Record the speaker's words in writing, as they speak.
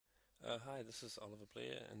Hi, this is Oliver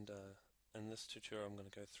Blair, and in this tutorial I'm going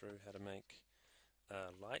to go through how to make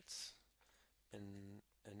lights in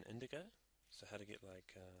Indigo. So how to get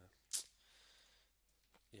like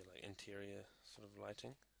interior sort of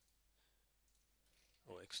lighting,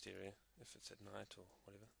 or exterior if it's at night or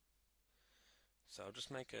whatever. So I'll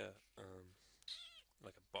just make a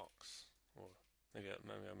like a box, or maybe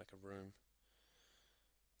I'll make a room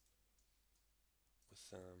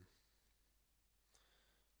with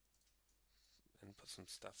and put some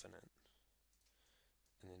stuff in it,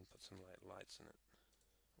 and then put some like lights in it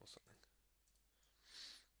or something,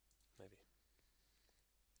 maybe.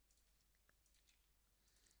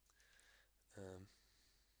 Um,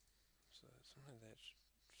 so something like that should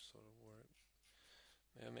sort of work.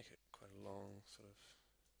 Maybe I'll make it quite a long sort of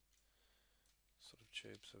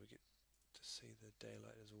tube so we get to see the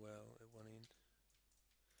daylight as well at one end.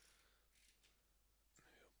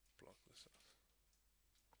 Maybe I'll block this off.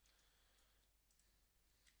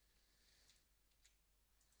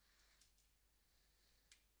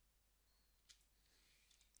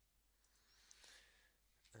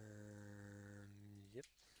 Yep,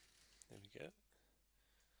 there we go.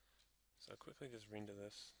 So I'll quickly just render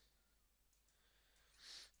this.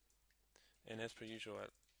 And as per usual,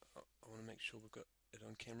 I want to make sure we've got it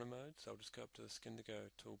on camera mode, so I'll just go up to the Indigo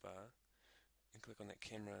toolbar and click on that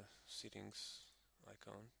camera settings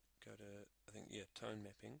icon. Go to, I think, yeah, tone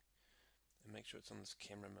mapping, and make sure it's on this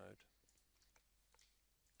camera mode.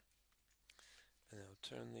 And then I'll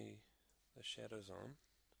turn the shadows on,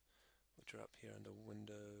 which are up here under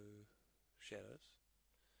Window Shadows,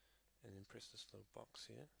 and then press this little box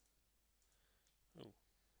here. Ooh.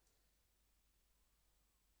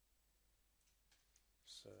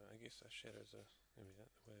 So I guess our shadows are, there we go,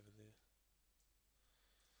 way over there.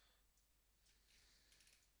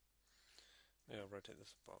 Maybe I'll rotate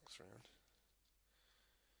this box around.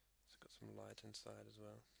 It's got some light inside as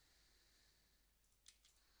well.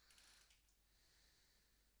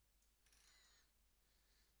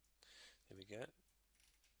 There we go.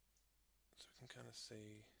 So I can kind of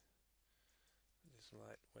see there's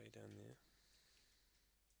light way down there.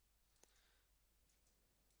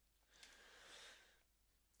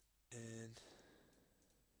 And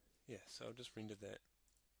yeah, so I'll just render that.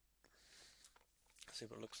 See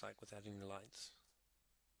what it looks like without any lights.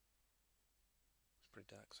 It's pretty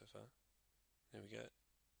dark so far. There we go.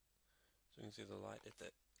 So you can see the light at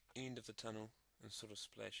the end of the tunnel and sort of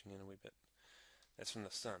splashing in a wee bit. That's from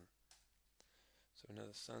the sun. So we know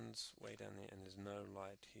the sun's way down there and there's no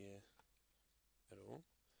light here at all.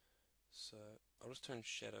 So I'll just turn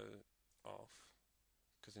shadow off,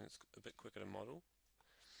 because then it's a bit quicker to model.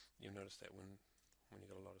 You'll notice that when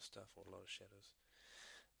you've got a lot of stuff or a lot of shadows.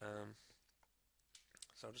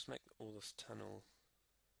 So I'll just make all this tunnel,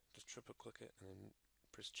 just triple click it and then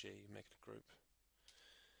press G, make it a group.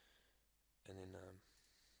 And then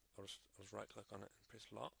I'll just right click on it and press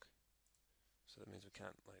lock. So that means we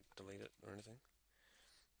can't like delete it or anything.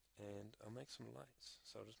 And I'll make some lights.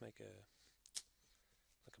 So I'll just make a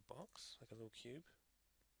box, like a little cube.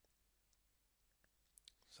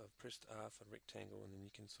 So I've pressed R for rectangle, and then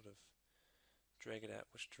you can sort of drag it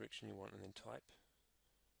out which direction you want and then type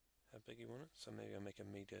how big you want it. So maybe I'll make a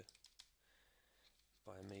meter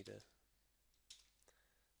by a meter.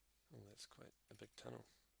 Oh, that's quite a big tunnel.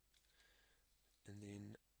 And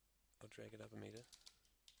then I'll drag it up a meter.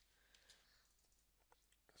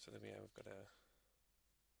 So there we are, we've got a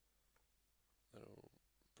little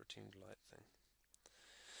pretend light thing.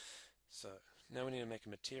 So now we need to make a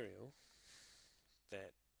material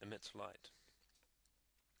that emits light.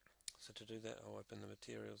 So to do that, I'll open the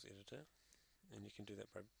materials editor, and you can do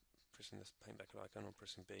that by pressing this paint bucket icon or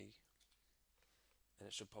pressing B, and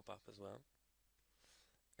it should pop up as well.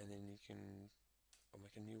 And then I'll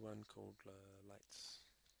make a new one called lights,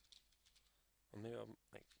 or maybe I'll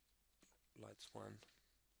make lights 1,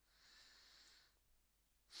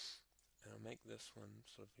 and I'll make this one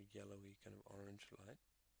sort of a yellowy kind of orange light.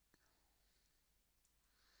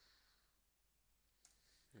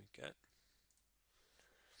 There we go.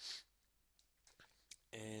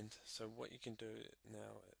 And so what you can do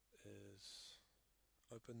now is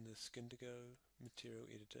open the Indigo material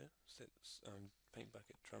editor, set paint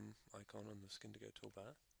bucket drum icon on the Indigo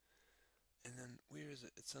toolbar, and then where is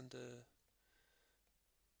it? It's under,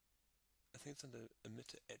 I think it's under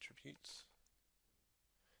emitter attributes.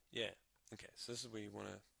 Yeah, okay, so this is where you want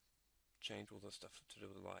to change all the stuff to do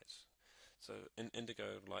with the lights. So in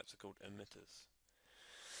Indigo, lights are called emitters.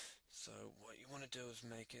 So what you want to do is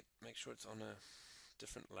make sure it's on a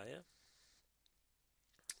different layer,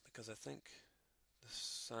 because I think the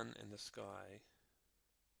sun and the sky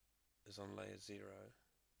is on layer 0,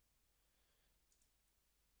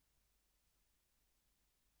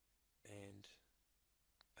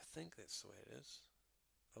 think that's the way it is.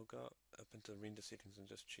 I'll go up into render settings and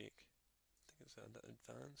just check. I think it's under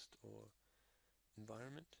advanced or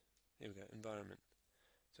environment. Here we go, environment.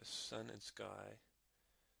 So sun and sky.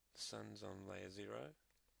 The sun's on layer 0,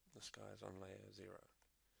 the sky's on layer 0.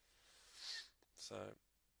 So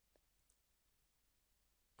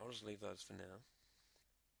I'll just leave those for now.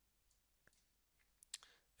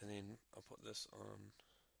 And then I'll put this on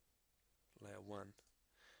layer 1,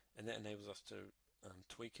 and that enables us to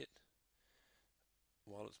tweak it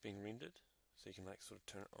while it's being rendered, so you can like sort of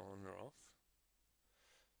turn it on or off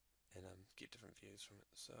and get different views from it.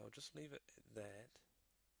 So I'll just leave it at that.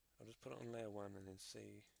 I'll just put it on layer 1 and then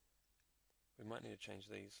see. We might need to change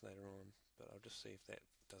these later on, but I'll just see if that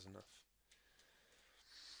does enough.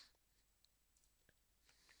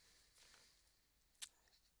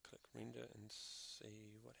 Click render and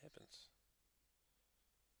see what happens.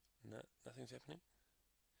 No, nothing's happening.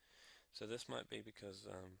 So this might be because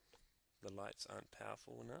the lights aren't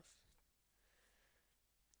powerful enough,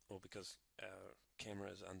 or because our camera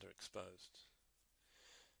is underexposed.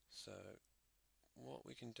 So what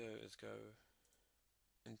we can do is go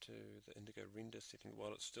into the Indigo render setting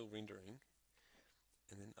while it's still rendering,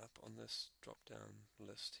 and then up on this drop down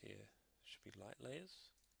list here should be light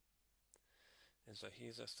layers. And so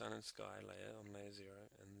here's our sun and sky layer on layer 0,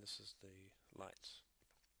 and this is the lights.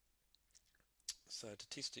 So to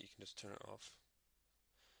test it, you can just turn it off,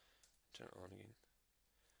 turn it on again,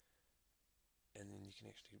 and then you can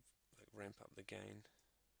actually like ramp up the gain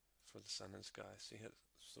for the sun and sky. See how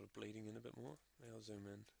it's sort of bleeding in a bit more? Now I'll zoom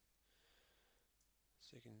in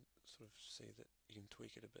so you can sort of see that you can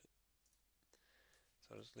tweak it a bit.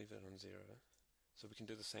 So I'll just leave that on 0. So we can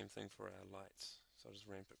do the same thing for our lights. So I'll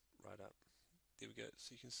just ramp it right up. There we go.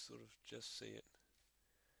 So you can sort of just see it.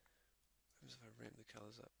 What happens if I ramp the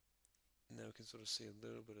colours up? Now we can sort of see a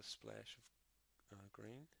little bit of splash of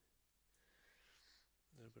green,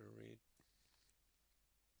 a little bit of red.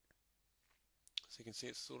 So you can see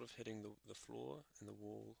it's sort of hitting the floor and the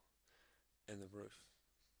wall and the roof,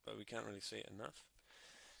 but we can't really see it enough.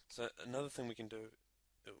 So another thing we can do,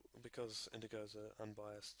 because Indigo is an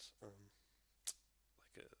unbiased,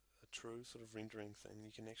 like a true sort of rendering thing,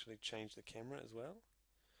 you can actually change the camera as well.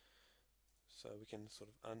 So we can sort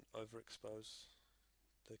of overexpose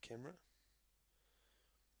the camera.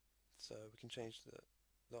 So we can change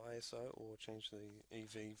the ISO or change the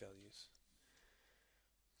EV values.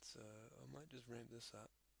 So I might just ramp this up.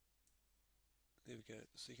 There we go.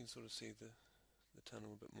 So you can sort of see the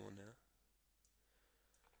tunnel a bit more now.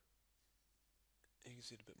 You can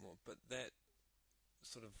see it a bit more, but that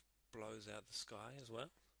sort of blows out the sky as well.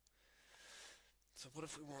 So what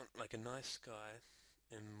if we want like a nice sky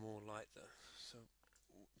and more light though? So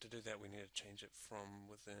to do that we need to change it from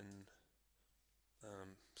within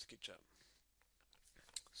Sketchup.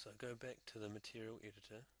 So go back to the material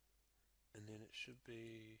editor, and then it should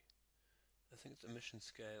be, I think it's emission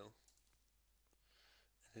scale.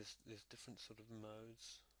 And there's different sort of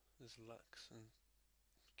modes. There's lux and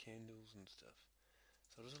candles and stuff.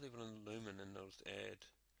 So I'll just leave it on lumen, and I'll just add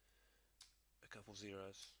a couple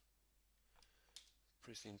zeros.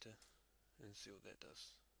 Press enter and see what that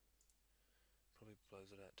does. Probably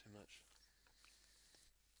blows it out too much.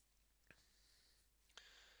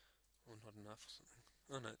 Or not enough or something.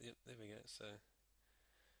 Oh no, yep, there we go. So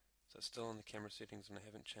it's still on the camera settings, and I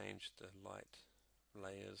haven't changed the light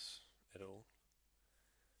layers at all.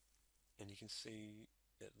 And you can see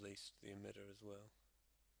at least the emitter as well.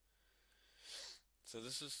 So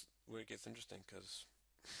this is where it gets interesting, because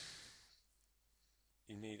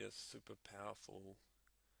you need a super powerful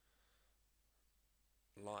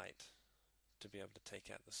light to be able to take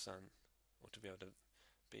out the sun, or to be able to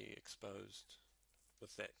be exposed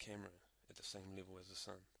with that camera at the same level as the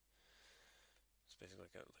sun. It's basically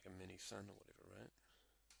like a mini sun or whatever, right?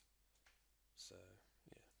 So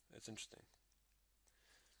yeah, it's interesting.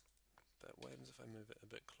 But what happens if I move it a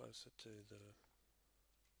bit closer to the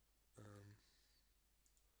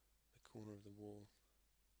corner of the wall?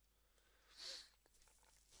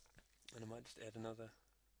 And I might just add another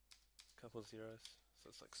couple of zeros, so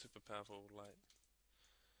it's like super powerful light.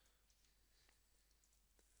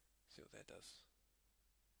 See what that does.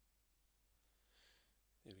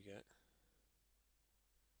 There we go.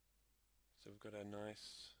 So we've got our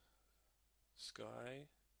nice sky,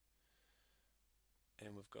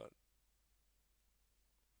 and we've got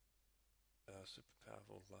a super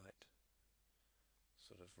powerful light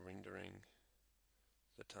sort of rendering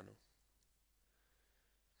the tunnel.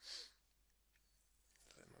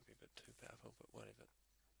 That might be a bit too powerful, but whatever.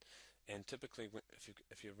 And typically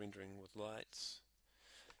if you're rendering with lights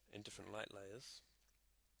and different light layers,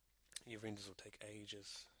 your renders will take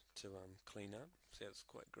ages to clean up. See, it's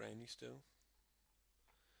quite grainy still,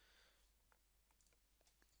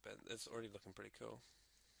 but it's already looking pretty cool.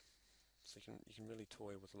 So you can really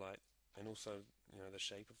toy with light, and also the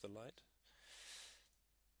shape of the light.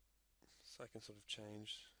 So I can sort of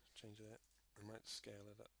change that. I might scale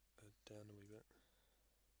it up down a wee bit,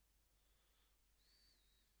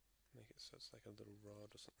 make it so it's like a little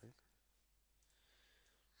rod or something.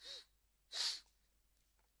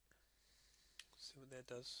 See what that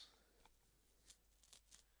does. So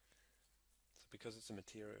because it's a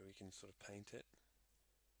material, we can sort of paint it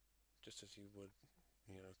just as you would,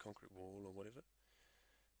 a concrete wall or whatever,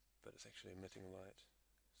 but it's actually emitting light.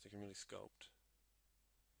 So you can really sculpt,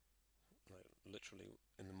 like literally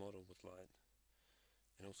in the model with light,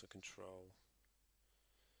 and also control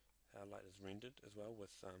how light is rendered as well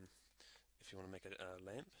with, if you want to make a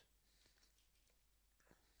lamp.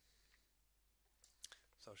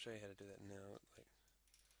 So I'll show you how to do that now.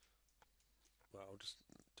 I'll just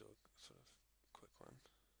do a sort of quick one.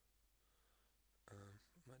 I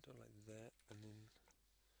might do it like that, and then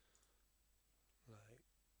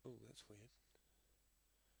oh, that's weird.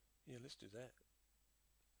 Yeah, let's do that.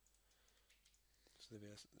 So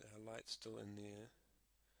there our light's still in there,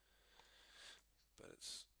 but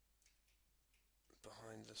it's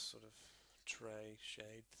behind this sort of tray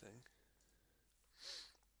shade thing.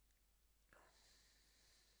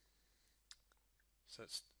 So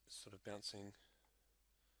it's sort of bouncing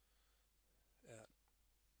out.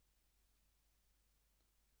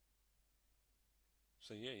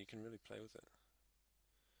 So yeah, you can really play with it.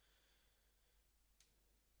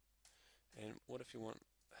 And what if you want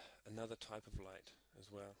another type of light as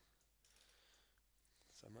well?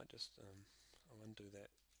 So I might just I'll undo that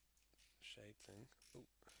shade thing. Ooh.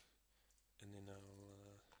 And then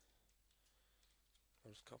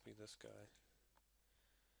I'll just copy this guy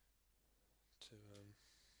to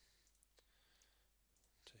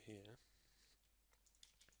here,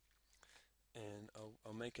 and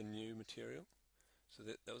I'll make a new material. So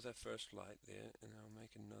that was our first light there, and I'll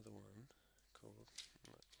make another one called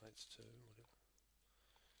lights 2, whatever.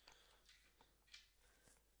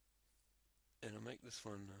 And I'll make this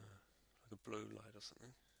one like a blue light or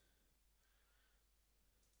something.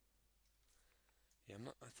 Yeah,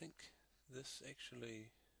 I think this actually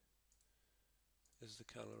is the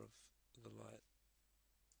color of the light.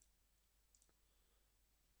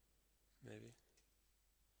 Maybe.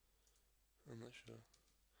 I'm not sure.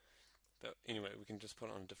 But anyway, we can just put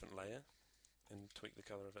it on a different layer and tweak the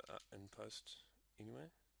color of it in post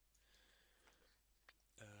anyway.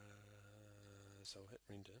 So I'll hit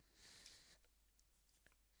render.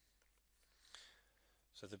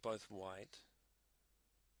 So they're both white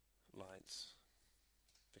lights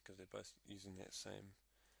because they're both using that same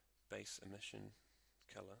base emission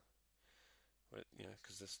color.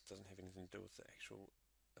 Because this doesn't have anything to do with the actual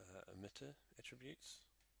emitter attributes.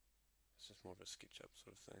 It's just more of a Sketchup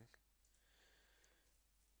sort of thing.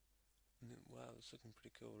 And then, wow, it's looking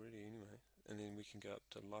pretty cool already anyway. And then we can go up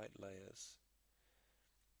to light layers,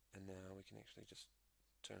 and now we can actually just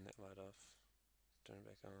turn that light off, turn it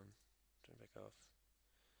back on, turn it back off,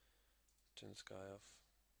 turn the sky off,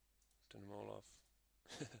 turn them all off,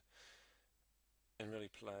 and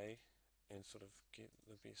really play and sort of get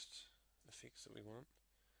the best effects that we want.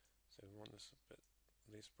 So we want this a bit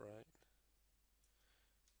less bright.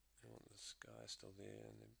 I want the sky still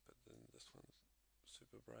there, but then this one's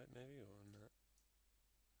super bright maybe, or not.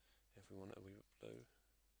 If we want it a wee bit blue.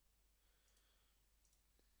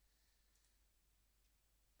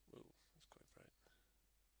 Whoa, that's quite bright.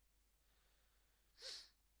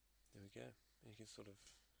 There we go. And you can sort of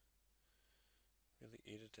really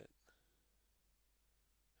edit it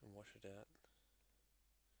and wash it out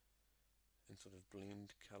and sort of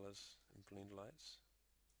blend colours and blend lights.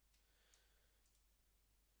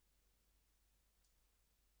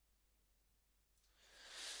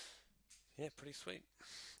 Yeah, pretty sweet.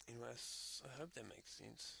 Anyways, I hope that makes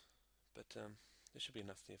sense. But there should be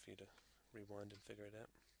enough there for you to rewind and figure it out.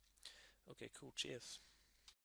 Okay, cool. Cheers.